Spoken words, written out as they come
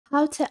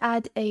How to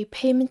add a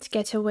payment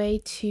getaway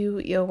to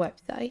your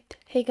website.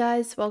 Hey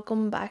guys,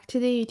 welcome back to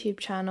the YouTube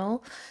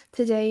channel.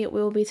 Today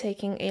we'll be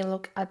taking a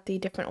look at the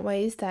different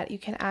ways that you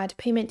can add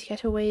payment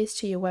getaways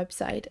to your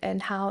website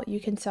and how you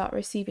can start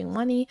receiving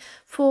money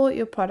for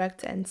your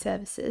products and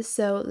services.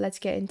 So let's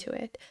get into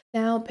it.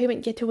 Now,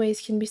 payment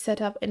getaways can be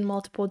set up in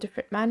multiple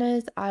different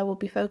manners. I will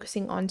be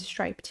focusing on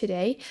Stripe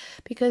today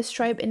because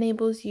Stripe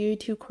enables you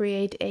to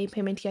create a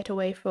payment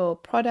getaway for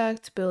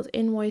products, build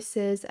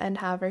invoices, and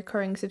have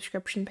recurring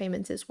subscription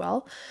payments as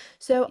well.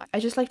 So I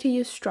just like to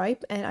use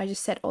Stripe, and I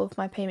just set all of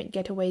my payment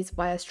getaways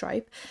via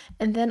Stripe,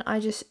 and then I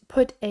just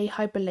put a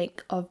hyperlink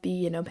of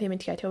the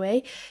payment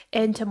getaway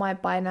into my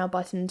buy now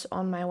buttons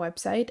on my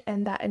website,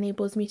 and that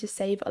enables me to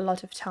save a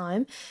lot of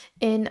time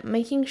in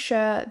making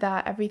sure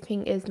that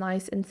everything is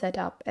nice and set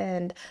up.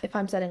 And if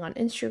I'm selling on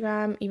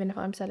Instagram, even if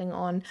I'm selling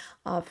on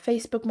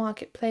Facebook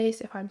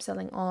Marketplace, if I'm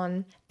selling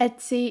on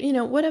Etsy,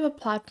 whatever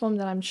platform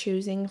that I'm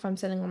choosing, if I'm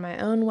selling on my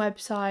own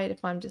website,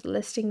 if I'm just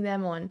listing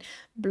them on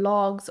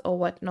blogs or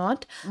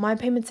whatnot, my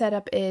payment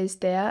setup is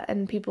there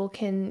and people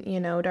can,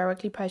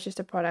 directly purchase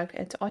the product.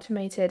 It's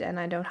automated and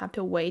I don't have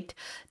to wait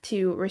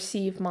to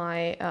receive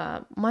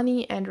my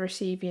money and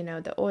receive,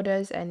 the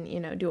orders and,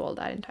 do all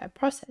that entire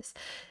process.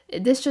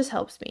 This just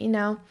helps me.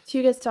 Now,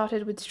 to get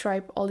started with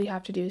Stripe, all you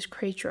have to do is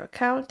create your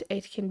account.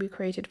 It can be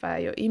created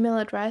via your email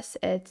address.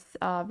 It's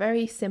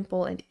very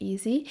simple and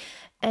easy.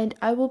 And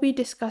I will be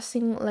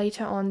discussing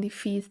later on the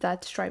fees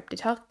that Stripe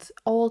deducts.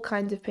 All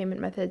kinds of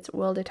payment methods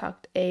will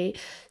deduct a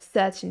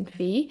certain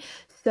fee.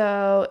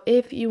 So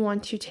if you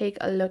want to take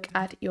a look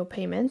at your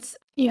payments,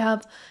 you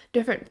have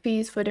different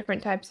fees for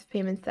different types of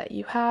payments that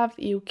you have.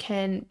 You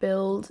can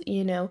build,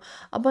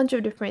 a bunch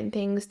of different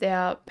things.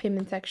 Their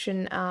payment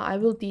section, I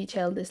will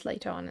detail this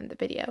later on in the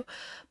video.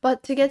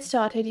 But to get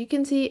started, you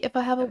can see if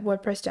I have a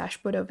WordPress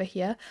dashboard over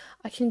here,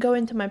 I can go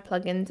into my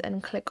plugins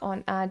and click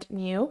on add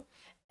new.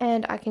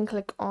 And I can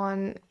click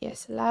on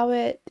yes, allow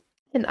it.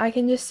 And I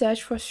can just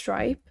search for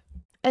Stripe.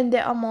 And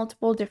there are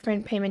multiple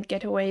different payment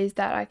getaways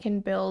that I can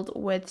build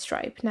with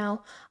Stripe.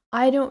 Now,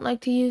 I don't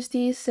like to use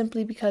these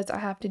simply because I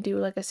have to do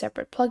like a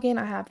separate plugin.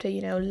 I have to,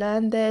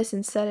 learn this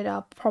and set it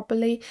up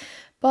properly.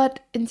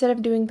 But instead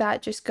of doing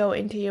that, just go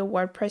into your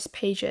WordPress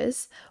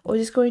pages or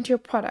just go into your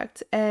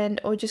product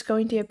or just go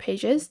into your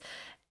pages.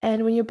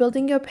 And when you're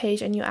building your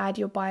page and you add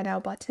your buy now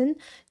button,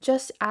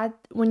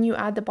 when you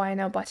add the buy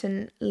now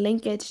button,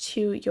 link it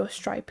to your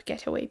Stripe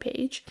getaway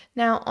page.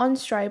 Now on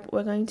Stripe,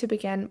 we're going to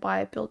begin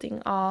by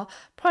building our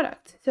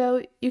product.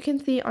 So you can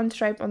see on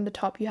Stripe on the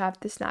top, you have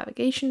this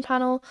navigation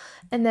panel,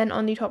 and then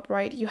on the top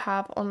right, you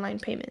have online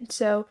payment.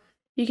 So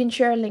you can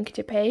share a link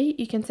to pay,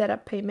 you can set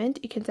up payment,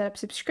 you can set up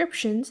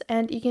subscriptions,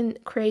 and you can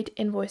create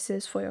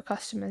invoices for your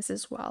customers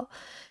as well.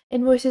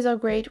 Invoices are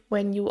great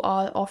when you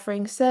are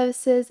offering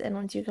services, and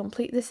once you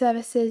complete the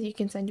services, you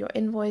can send your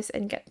invoice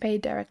and get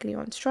paid directly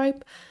on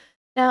Stripe.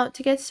 Now,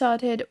 to get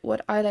started,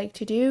 what I like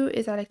to do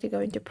is I like to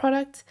go into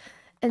products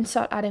and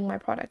start adding my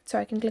product. So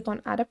I can click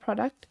on add a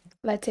product.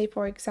 Let's say,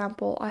 for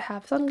example, I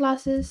have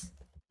sunglasses.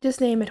 Just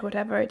name it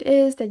whatever it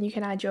is, then you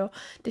can add your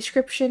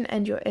description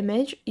and your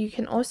image. You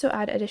can also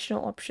add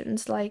additional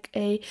options like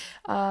a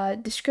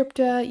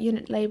descriptor,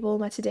 unit label,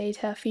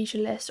 metadata, feature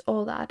list,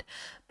 all that.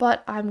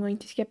 But I'm going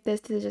to skip this.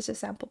 This is just a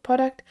sample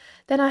product.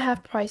 Then I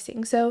have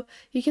pricing. So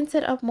you can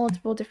set up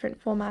multiple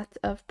different formats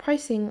of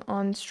pricing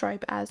on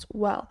Stripe as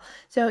well.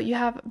 So you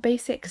have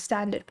basic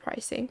standard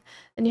pricing,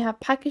 then you have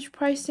package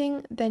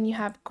pricing, then you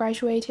have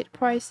graduated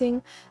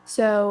pricing.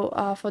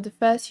 So for the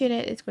first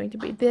unit, it's going to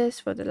be this.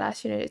 For the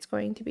last unit, it's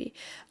going to be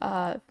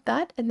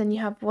that. And then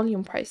you have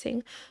volume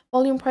pricing.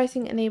 Volume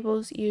pricing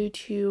enables you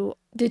to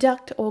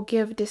deduct or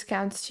give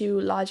discounts to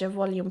larger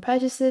volume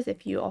purchases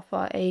if you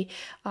offer a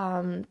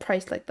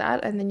price like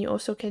that, and then you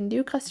also can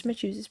do customer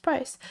chooses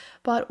price.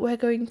 But we're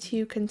going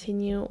to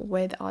continue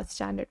with our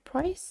standard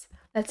price.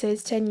 Let's say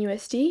it's 10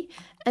 USD,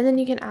 and then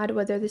you can add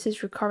whether this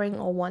is recurring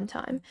or one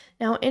time.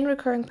 Now in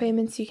recurring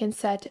payments, you can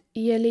set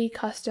yearly,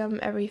 custom,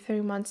 every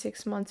 3 months,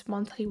 6 months,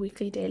 monthly,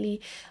 weekly,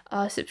 daily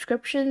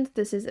subscriptions.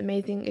 This is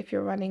amazing if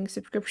you're running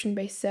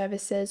subscription-based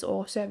services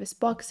or service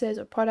boxes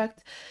or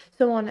products,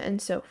 so on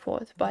and so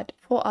forth. But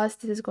for us,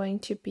 this is going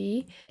to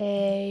be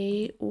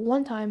a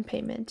one-time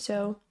payment.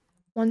 So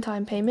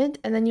one-time payment,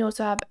 and then you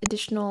also have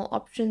additional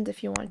options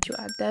if you want to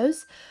add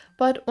those.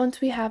 But once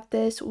we have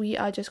this, we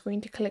are just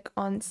going to click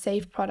on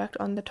save product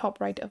on the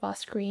top right of our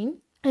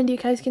screen, and you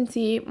guys can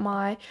see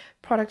my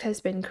product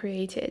has been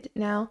created.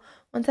 Now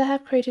once I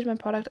have created my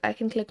product, I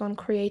can click on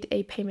create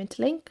a payment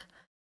link,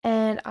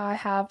 and I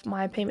have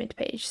my payment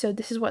page. So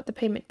this is what the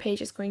payment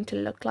page is going to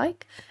look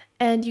like.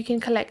 and you can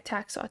collect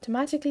tax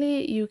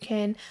automatically. You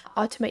can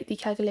automate the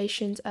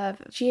calculations of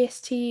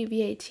GST,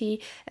 VAT,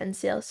 and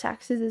sales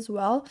taxes as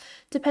well,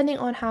 depending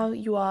on how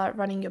you are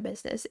running your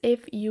business.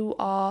 If you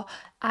are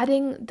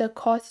adding the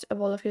cost of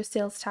all of your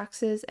sales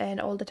taxes and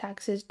all the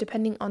taxes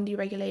depending on the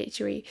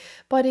regulatory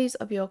bodies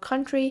of your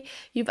country,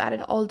 you've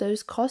added all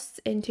those costs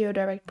into your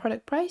direct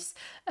product price.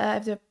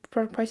 If the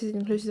product price is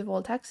inclusive of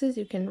all taxes,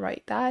 you can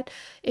write that.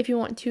 If you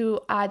want to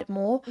add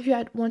more, if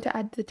you want to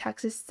add the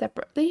taxes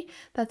separately,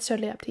 that's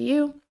totally up to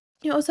you.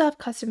 You also have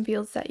custom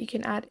fields that you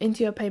can add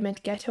into your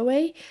payment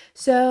getaway.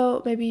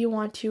 So maybe you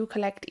want to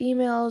collect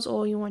emails,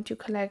 or you want to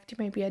collect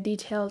maybe a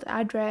detailed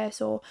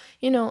address, or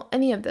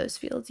any of those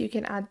fields, you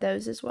can add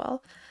those as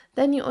well.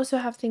 Then you also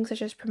have things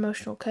such as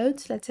promotional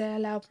codes. Let's say I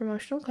allow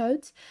promotional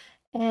codes,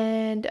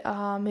 and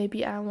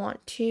maybe I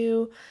want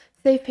to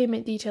save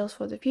payment details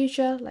for the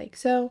future, like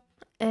so.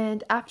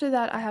 And after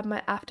that, I have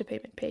my after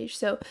payment page.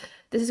 So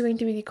this is going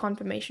to be the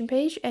confirmation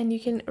page, and you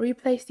can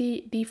replace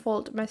the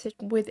default message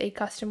with a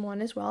custom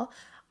one as well.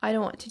 I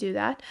don't want to do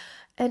that.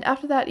 And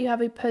after that, you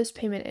have a post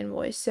payment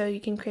invoice. So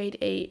you can create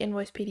a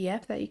invoice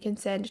PDF that you can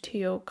send to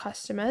your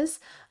customers.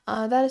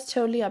 That is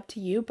totally up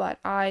to you, but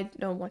I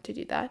don't want to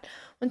do that.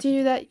 Once you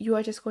do that, you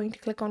are just going to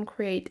click on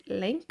create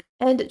link.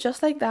 And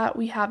just like that,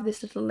 we have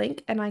this little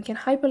link, and I can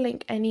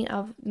hyperlink any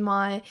of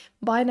my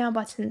buy now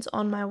buttons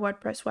on my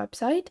WordPress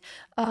website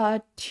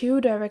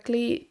to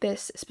directly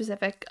this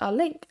specific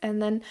link.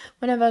 And then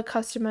whenever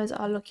customers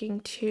are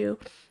looking to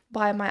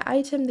buy my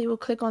item, they will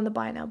click on the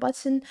buy now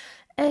button,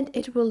 and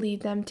it will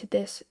lead them to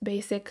this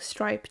basic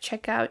Stripe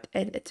checkout.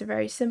 And it's a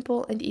very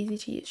simple and easy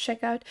to use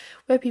checkout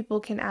where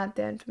people can add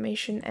their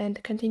information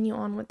and continue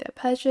on with their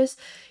purchase.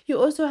 You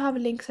also have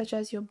links such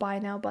as your buy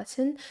now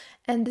button,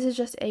 and this is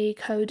just a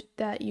code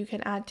that you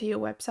can add to your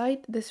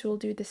website. This will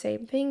do the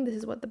same thing. This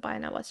is what the buy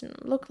now button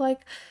will look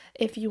like.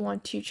 If you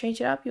want to change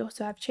it up, you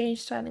also have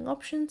change styling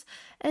options,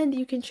 and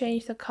you can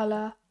change the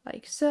color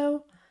like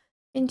so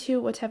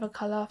into whatever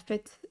color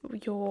fits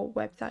your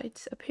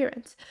website's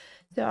appearance.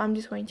 So I'm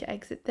just going to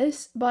exit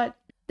this, but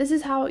this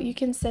is how you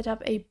can set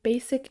up a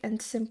basic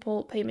and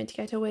simple payment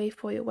getaway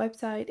for your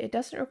website. It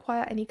doesn't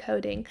require any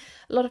coding.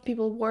 A lot of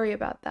people worry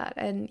about that,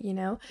 and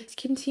it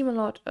can seem a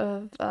lot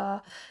of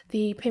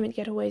the payment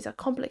getaways are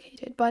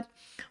complicated. But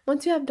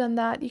once you have done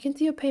that, you can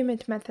see your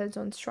payment methods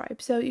on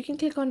Stripe. So you can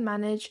click on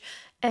manage,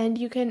 and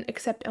you can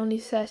accept only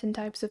certain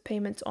types of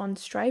payments on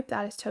Stripe.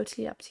 That is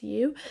totally up to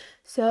you.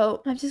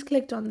 So I've just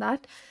clicked on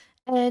that,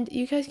 and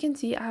you guys can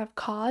see I have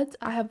cards,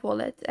 I have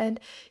wallets, and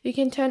you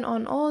can turn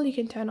on all, you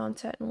can turn on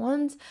certain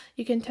ones,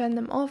 you can turn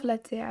them off.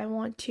 Let's say I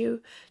want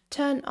to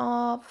turn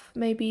off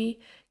maybe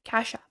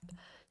Cash App.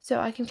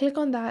 So I can click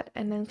on that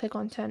and then click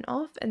on turn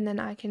off, and then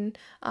I can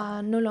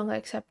no longer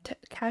accept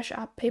Cash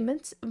App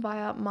payments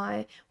via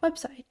my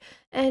website.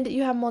 And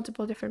you have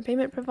multiple different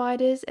payment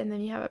providers, and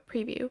then you have a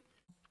preview.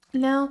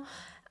 Now,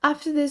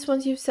 after this,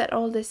 once you've set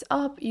all this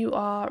up, you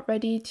are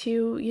ready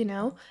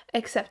to,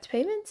 accept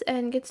payments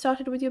and get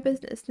started with your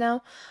business.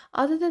 Now,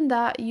 other than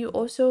that, you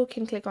also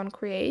can click on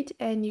create,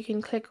 and you can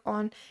click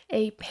on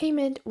a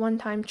payment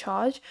one-time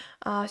charge.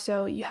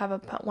 So you have a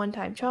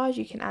one-time charge,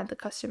 you can add the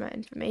customer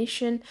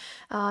information.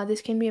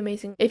 This can be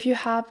amazing. If you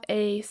have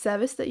a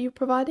service that you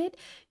provided,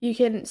 you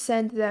can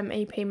send them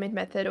a payment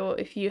method, or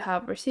if you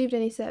have received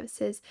any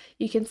services,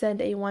 you can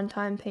send a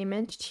one-time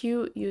payment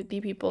to the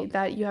people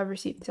that you have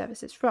received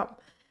services from.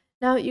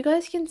 Now, you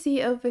guys can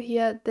see over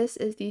here, this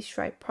is the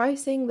Stripe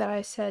pricing that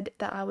I said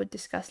that I would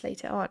discuss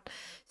later on.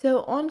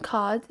 So on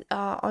cards,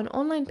 on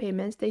online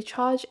payments, they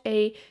charge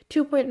a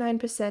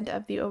 2.9%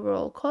 of the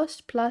overall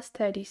cost plus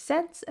 30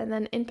 cents, and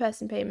then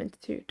in-person payments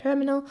to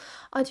terminal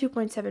are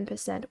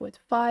 2.7% with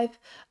 5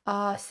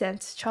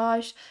 cents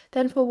charged.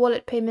 Then for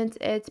wallet payments,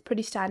 it's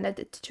pretty standard.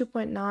 It's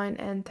 2.9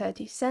 and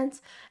 30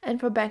 cents.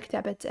 And for bank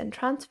debits and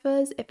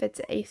transfers, if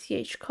it's an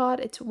ACH card,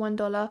 it's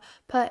 $1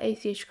 per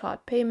ACH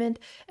card payment.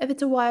 If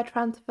it's a wire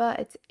transfer,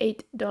 it's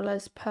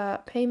 $8 per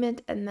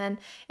payment, and then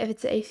if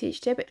it's an ACH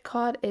debit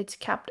card, it's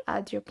capped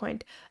at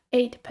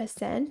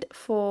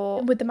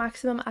 0.8% with the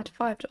maximum at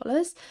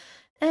 $5.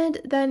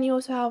 And then you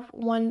also have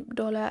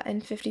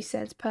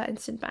 $1.50 per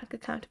instant bank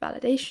account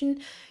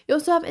validation. You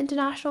also have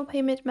international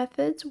payment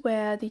methods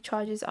where the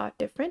charges are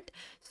different.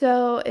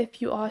 So if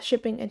you are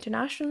shipping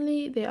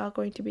internationally, there are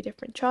going to be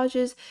different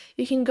charges.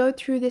 You can go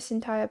through this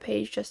entire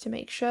page just to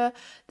make sure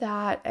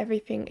that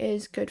everything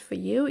is good for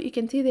you. You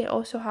can see they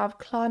also have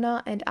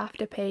Klarna and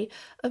Afterpay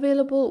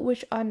available,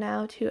 which are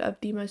now two of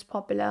the most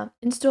popular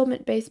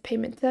installment-based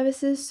payment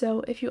services.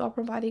 So if you are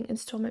providing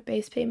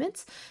installment-based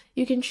payments,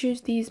 you can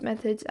choose these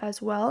methods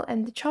as well,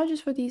 and the charges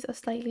for these are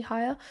slightly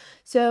higher.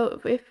 So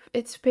if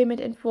it's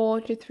payment in 4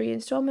 to 3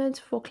 installments,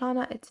 for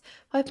Klarna it's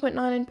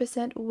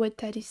 5.99% with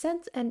 30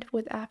 cents, and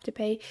with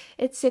Afterpay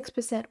it's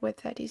 6% with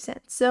 30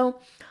 cents. So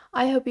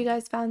I hope you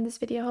guys found this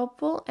video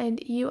helpful,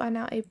 and you are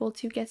now able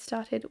to get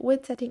started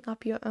with setting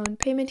up your own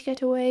payment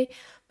getaway.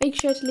 Make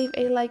sure to leave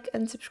a like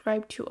and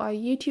subscribe to our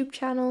YouTube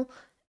channel,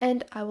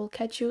 and I will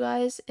catch you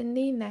guys in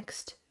the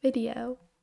next video.